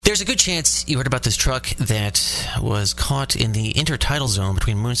There's a good chance you heard about this truck that was caught in the intertidal zone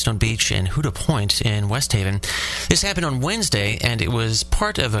between Moonstone Beach and Huda Point in West Haven. This happened on Wednesday, and it was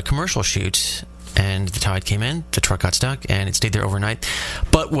part of a commercial shoot. And the tide came in, the truck got stuck, and it stayed there overnight,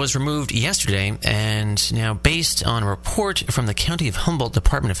 but was removed yesterday. And now, based on a report from the County of Humboldt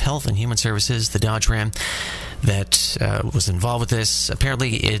Department of Health and Human Services, the Dodge Ram that was involved with this,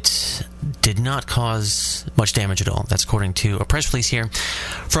 apparently it did not cause much damage at all. That's according to a press release here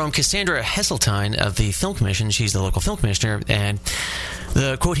from Cassandra Hesseltine of the Film Commission. She's the local film commissioner, and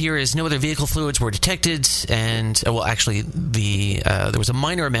the quote here is, no other vehicle fluids were detected, and, there was a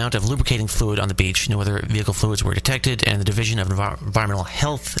minor amount of lubricating fluid on the beach. No other vehicle fluids were detected, and the Division of Environmental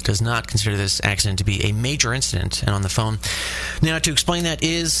Health does not consider this accident to be a major incident. And on the phone now to explain that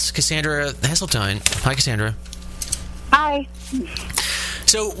is Cassandra Hesseltine. Hi, Cassandra. Hi.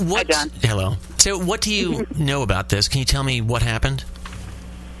 So what? Hi, John. Hello. So what do you know about this? Can you tell me what happened?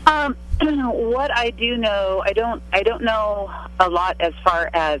 What I do know, I don't know a lot as far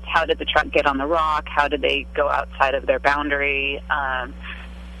as how did the truck get on the rock, how did they go outside of their boundary.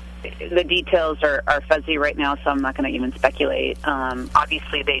 The details are fuzzy right now, so I'm not going to even speculate.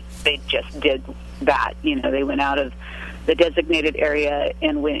 Obviously, they just did that. They went out of the designated area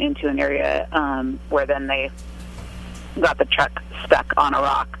and went into an area where then they got the truck stuck on a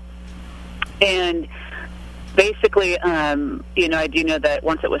rock. And basically, I do know that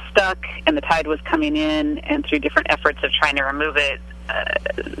once it was stuck and the tide was coming in, and through different efforts of trying to remove it,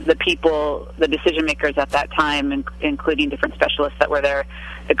 the decision makers at that time, including different specialists that were there,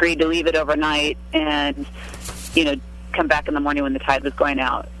 agreed to leave it overnight and, come back in the morning when the tide was going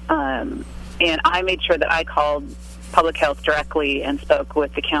out. And I made sure that I called public health directly and spoke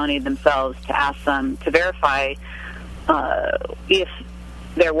with the county themselves to ask them to verify if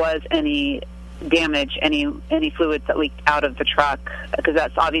there was any damage, any fluids that leaked out of the truck, because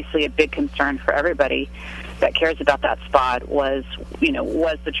that's obviously a big concern for everybody that cares about that spot. Was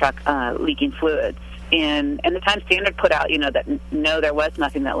the truck leaking fluids? And the Times Standard put out, that no, there was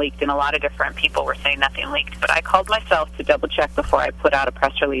nothing that leaked, and a lot of different people were saying nothing leaked. But I called myself to double check before I put out a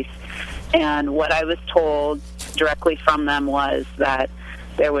press release, and what I was told directly from them was that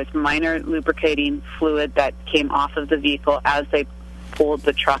there was minor lubricating fluid that came off of the vehicle as they pulled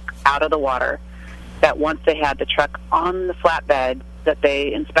the truck out of the water, that once they had the truck on the flatbed, that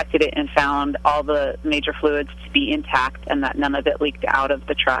they inspected it and found all the major fluids to be intact and that none of it leaked out of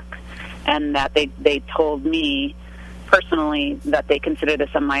the truck, and that they told me personally that they consider this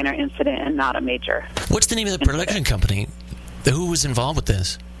a minor incident and not a major. What's the name of the production company? Who was involved with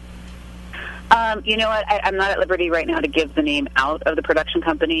this? You know what? I'm not at liberty right now to give the name out of the production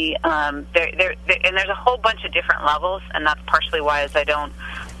company. And there's a whole bunch of different levels, and that's partially why I don't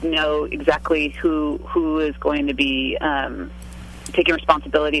know exactly who is going to be taking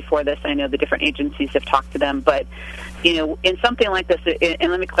responsibility for this. I know the different agencies have talked to them, but in something like this,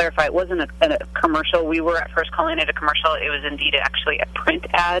 and let me clarify, it wasn't a commercial. We were at first calling it a commercial. It was indeed actually a print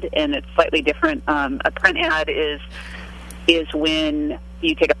ad, and it's slightly different. A print ad is when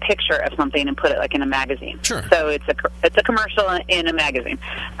you take a picture of something and put it like in a magazine. Sure. So it's a commercial in a magazine.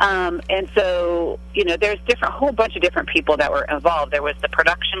 And so, there's a whole bunch of different people that were involved. There was the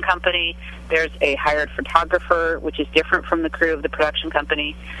production company. There's a hired photographer, which is different from the crew of the production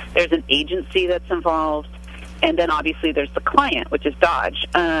company. There's an agency that's involved. And then obviously there's the client, which is Dodge.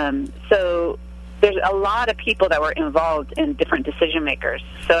 So there's a lot of people that were involved in different decision makers.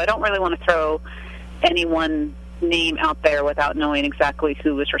 So I don't really want to throw anyone name out there without knowing exactly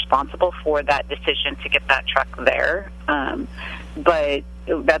who was responsible for that decision to get that truck there. But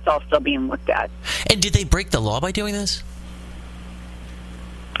that's all still being looked at. And did they break the law by doing this?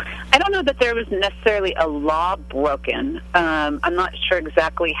 I don't know that there was necessarily a law broken. I'm not sure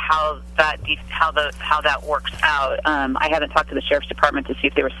exactly how that works out. I haven't talked to the sheriff's department to see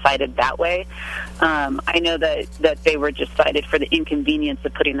if they were cited that way. I know that they were just cited for the inconvenience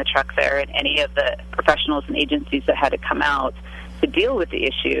of putting the truck there, and any of the professionals and agencies that had to come out to deal with the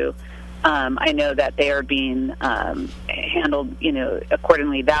issue. I know that they are being handled,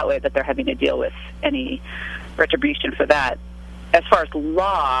 accordingly that way, that they're having to deal with any retribution for that. As far as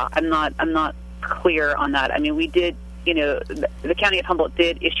law, I'm not clear on that. I mean, we did, the County of Humboldt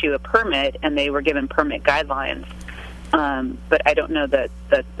did issue a permit, and they were given permit guidelines. But I don't know that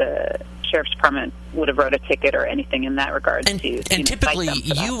the Sheriff's Department would have wrote a ticket or anything in that regard. And typically,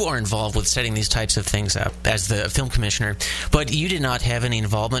 you are involved with setting these types of things up as the film commissioner, but you did not have any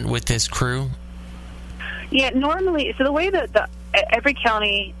involvement with this crew? Yeah, normally, so the way that every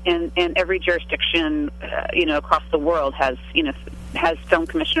county and every jurisdiction, across the world has film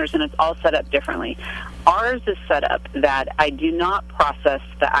commissioners, and it's all set up differently. Ours is set up that I do not process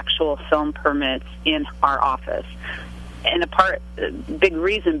the actual film permits in our office. And big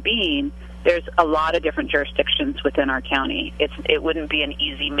reason being, there's a lot of different jurisdictions within our county. It wouldn't be an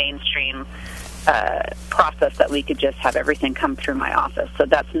easy mainstream process that we could just have everything come through my office. So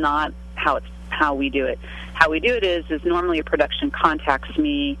that's not how we do it. How we do it is normally a production contacts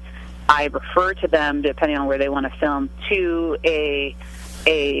me. I refer to them, depending on where they want to film, to the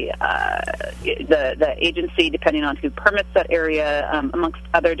agency, depending on who permits that area, amongst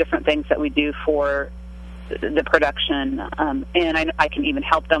other different things that we do for the production. And I can even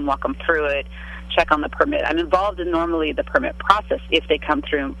help them, walk them through it, check on the permit. I'm involved in normally the permit process if they come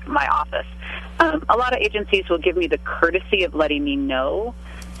through my office. A lot of agencies will give me the courtesy of letting me know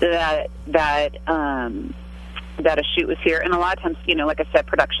that a shoot was here, and a lot of times, like I said,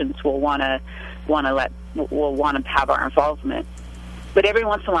 productions will want to have our involvement. But every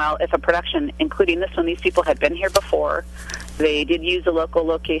once in a while, if a production, including this one, these people had been here before, they did use a local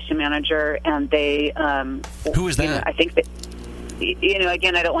location manager, and they who is that? I think that.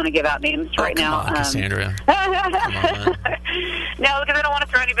 Again, I don't want to give out names right now. Cassandra. No, because I don't want to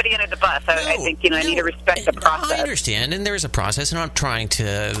throw anybody under the bus. I think, I need to respect the process. I understand, and there is a process, and I'm not trying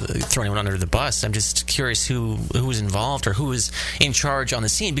to throw anyone under the bus. I'm just curious who was involved or who was in charge on the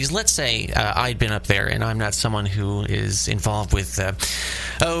scene. Because let's say I'd been up there, and I'm not someone who is involved with,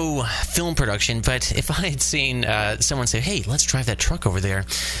 film production, but if I had seen someone say, hey, let's drive that truck over there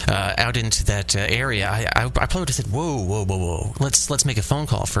out into that area, I probably would have said, whoa. Let's make a phone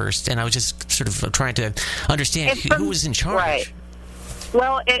call first. And I was just sort of trying to understand who was in charge. Right.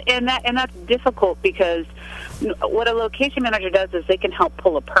 Well, and that's difficult because what a location manager does is they can help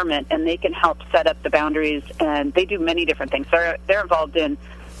pull a permit and they can help set up the boundaries, and they do many different things. They're involved in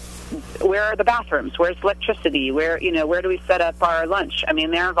where are the bathrooms, where's electricity, where do we set up our lunch? I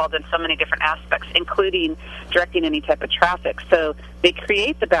mean, they're involved in so many different aspects, including directing any type of traffic. So they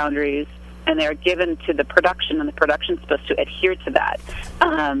create the boundaries, and they're given to the production, and the production's supposed to adhere to that.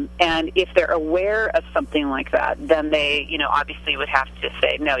 And if they're aware of something like that, then they, obviously would have to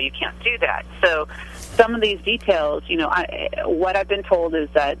say, no, you can't do that. So some of these details, what I've been told is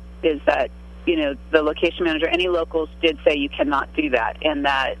that the location manager, any locals did say you cannot do that, and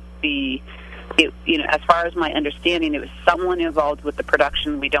that as far as my understanding, it was someone involved with the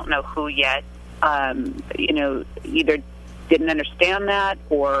production. We don't know who yet. Either didn't understand that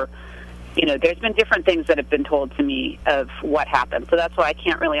or. There's been different things that have been told to me of what happened. So that's why I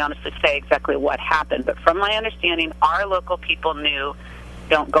can't really honestly say exactly what happened. But from my understanding, our local people knew,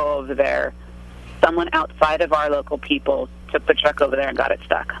 don't go over there. Someone outside of our local people took the truck over there and got it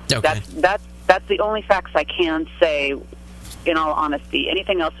stuck. Okay. That's the only facts I can say, in all honesty.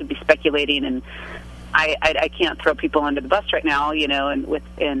 Anything else would be speculating, and I can't throw people under the bus right now,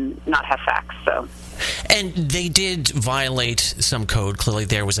 and not have facts, so... And they did violate some code. Clearly,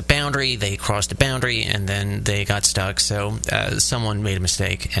 there was a boundary. They crossed a boundary, and then they got stuck. So someone made a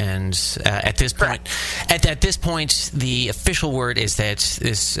mistake. And at this point, at this point, the official word is that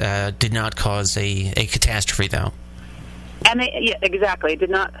this did not cause a catastrophe, though. And exactly, it did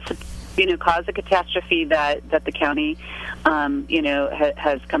not, cause a catastrophe that the county,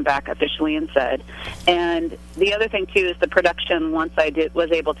 has come back officially and said. And the other thing too is the production. Once I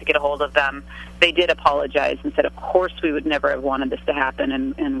was able to get a hold of them, they did apologize and said, of course, we would never have wanted this to happen,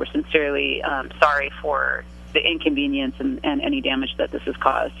 and we're sincerely sorry for the inconvenience and any damage that this has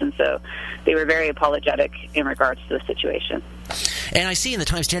caused. And so they were very apologetic in regards to the situation. And I see in the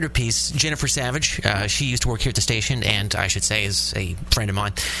Times Standard piece, Jennifer Savage, she used to work here at the station, and I should say is a friend of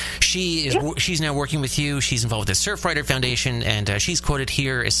mine. She's now working with you. She's involved with the Surfrider Foundation, and she's quoted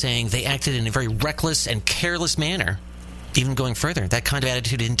here as saying they acted in a very reckless and careless manner. Even going further, that kind of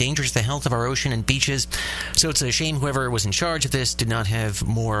attitude endangers the health of our ocean and beaches. So it's a shame whoever was in charge of this did not have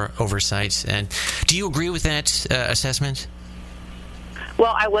more oversight. And do you agree with that assessment?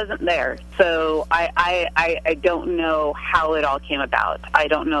 Well, I wasn't there, so I don't know how it all came about. I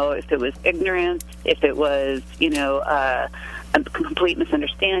don't know if it was ignorance, if it was, a complete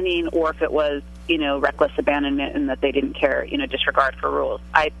misunderstanding, or if it was, reckless abandonment and that they didn't care, disregard for rules.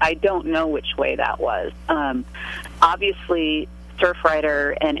 I don't know which way that was. Obviously,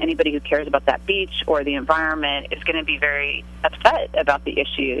 Surfrider and anybody who cares about that beach or the environment is going to be very upset about the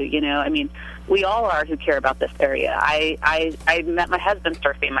issue. We all are who care about this area. I met my husband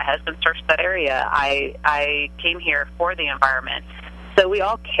surfing. My husband surfs that area. I came here for the environment. So we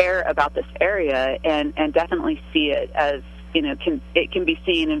all care about this area and definitely see it as, it can be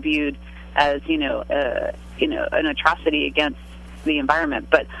seen and viewed as, an atrocity against the environment.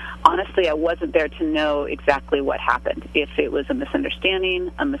 But honestly, I wasn't there to know exactly what happened. If it was a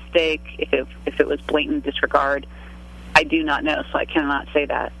misunderstanding, a mistake, if it was blatant disregard, I do not know, so I cannot say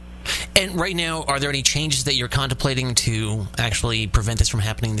that. And right now, are there any changes that you're contemplating to actually prevent this from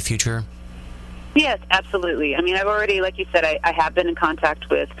happening in the future? Yes, absolutely. I mean, I've already, like you said, I have been in contact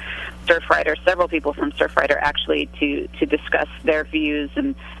with Surfrider, several people from Surfrider actually, to discuss their views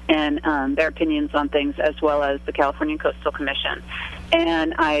and their opinions on things, as well as the California Coastal Commission.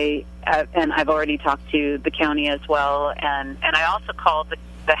 And I've already talked to the county as well, and I also called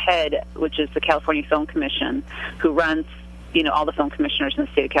the head, which is the California Film Commission, who runs, you know, all the film commissioners in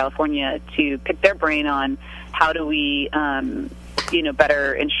the state of California, to pick their brain on how do we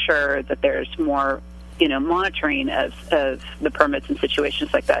better ensure that there's more, monitoring of the permits in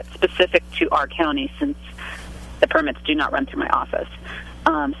situations like that, specific to our county, since the permits do not run through my office.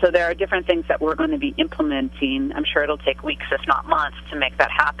 So there are different things that we're going to be implementing. I'm sure it'll take weeks, if not months, to make that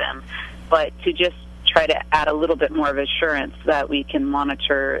happen. But to just try to add a little bit more of assurance that we can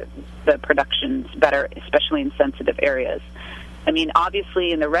monitor the productions better, especially in sensitive areas. I mean,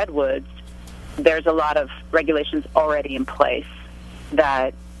 obviously in the Redwoods, there's a lot of regulations already in place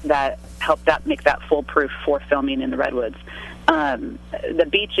that help that make that foolproof for filming in the Redwoods. The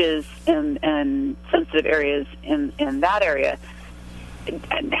beaches and sensitive areas in that area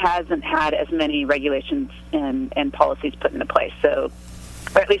hasn't had as many regulations and policies put into place. So,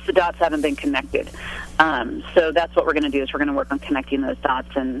 or at least the dots haven't been connected. So that's what we're going to do, is we're going to work on connecting those dots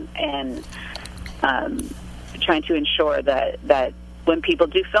and trying to ensure that when people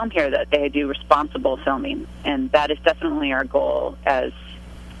do film here, that they do responsible filming. And that is definitely our goal as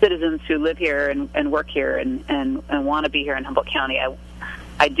citizens who live here and work here and want to be here in Humboldt County.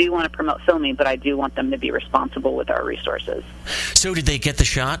 I do want to promote filming, but I do want them to be responsible with our resources. So did they get the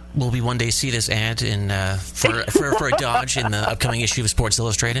shot? Will we one day see this ad for a Dodge in the upcoming issue of Sports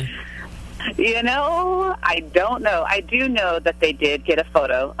Illustrated? I don't know. I do know that they did get a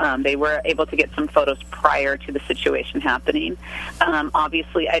photo. They were able to get some photos prior to the situation happening.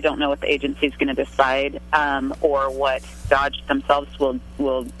 Obviously, I don't know what the agency is going to decide or what Dodge themselves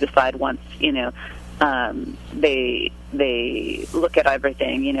will decide once, they look at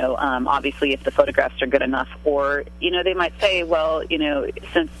everything, obviously if the photographs are good enough, or, they might say, well,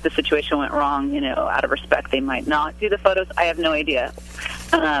 since the situation went wrong, out of respect, they might not do the photos. I have no idea.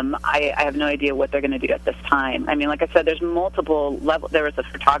 I have no idea what they're going to do at this time. I mean, like I said, there's multiple levels. There was a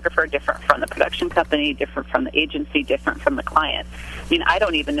photographer, different from the production company, different from the agency, different from the client. I mean, I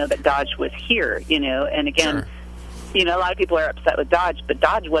don't even know that Dodge was here, and again, Sure. A lot of people are upset with Dodge, but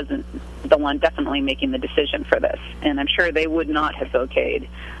Dodge wasn't the one definitely making the decision for this. And I'm sure they would not have okayed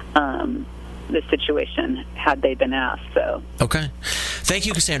this situation had they been asked. So. Okay. Thank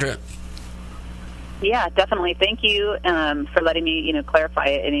you, Cassandra. Yeah, definitely. Thank you for letting me, clarify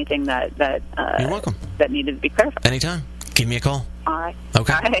anything that You're welcome. that needed to be clarified. Anytime. Give me a call. All right.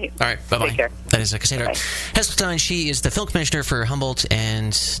 Okay. All right. Bye-bye. Take care. That is Cassandra Bye. Heseltine. She is the film commissioner for Humboldt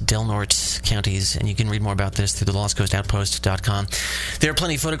and Del Norte counties, and you can read more about this through the lostcoastoutpost.com. There are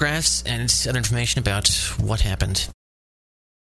plenty of photographs and other information about what happened.